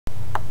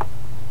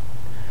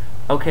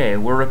Okay,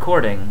 we're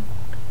recording.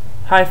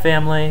 Hi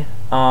family.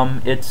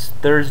 It's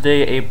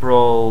Thursday,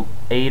 April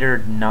 8 or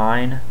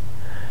 9.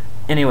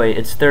 Anyway,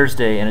 it's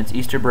Thursday and it's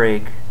Easter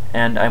break,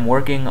 and I'm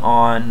working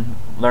on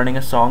learning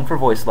a song for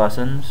voice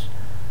lessons.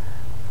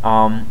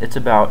 It's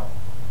about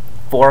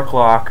 4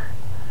 o'clock,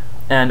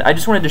 and I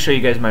just wanted to show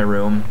you guys my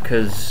room,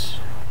 because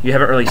you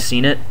haven't really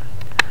seen it,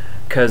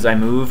 because I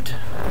moved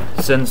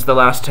since the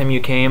last time you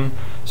came,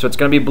 so it's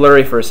going to be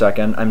blurry for a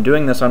second. I'm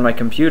doing this on my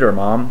computer,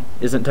 Mom.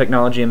 Isn't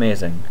technology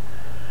amazing?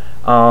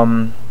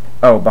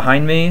 Oh,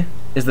 behind me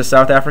is the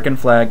South African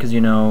flag, because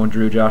you know,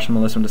 Drew, Josh, and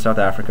Melissa went to South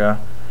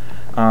Africa.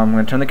 I'm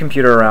going to turn the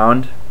computer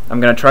around. I'm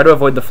going to try to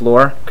avoid the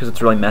floor, because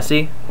it's really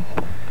messy.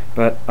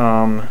 But,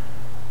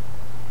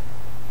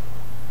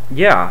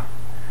 yeah.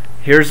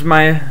 Here's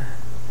my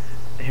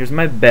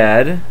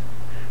bed.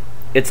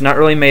 It's not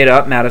really made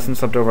up. Madison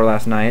slept over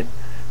last night.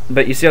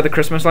 But you see all the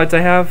Christmas lights I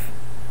have?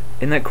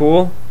 Isn't that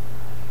cool?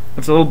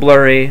 It's a little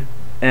blurry,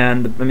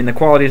 and, I mean, the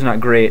quality's not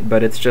great,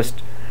 but it's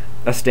just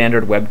a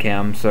standard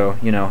webcam, so,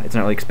 you know, it's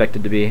not really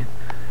expected to be.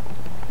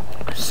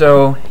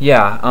 So,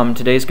 yeah,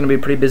 today's going to be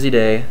a pretty busy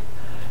day.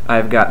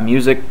 I've got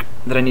music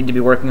that I need to be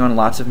working on,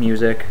 lots of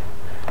music.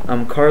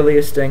 Carly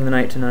is staying the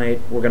night tonight.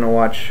 We're going to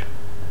watch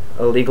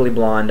Legally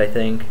Blonde, I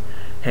think,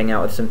 hang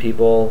out with some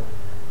people,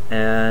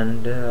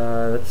 and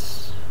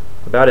that's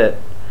about it.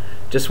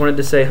 Just wanted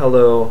to say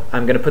hello.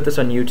 I'm going to put this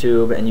on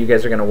YouTube, and you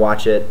guys are going to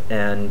watch it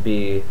and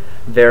be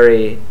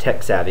very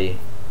tech savvy.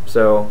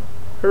 So,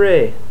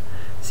 hooray!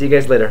 See you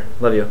guys later.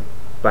 Love you.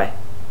 Bye.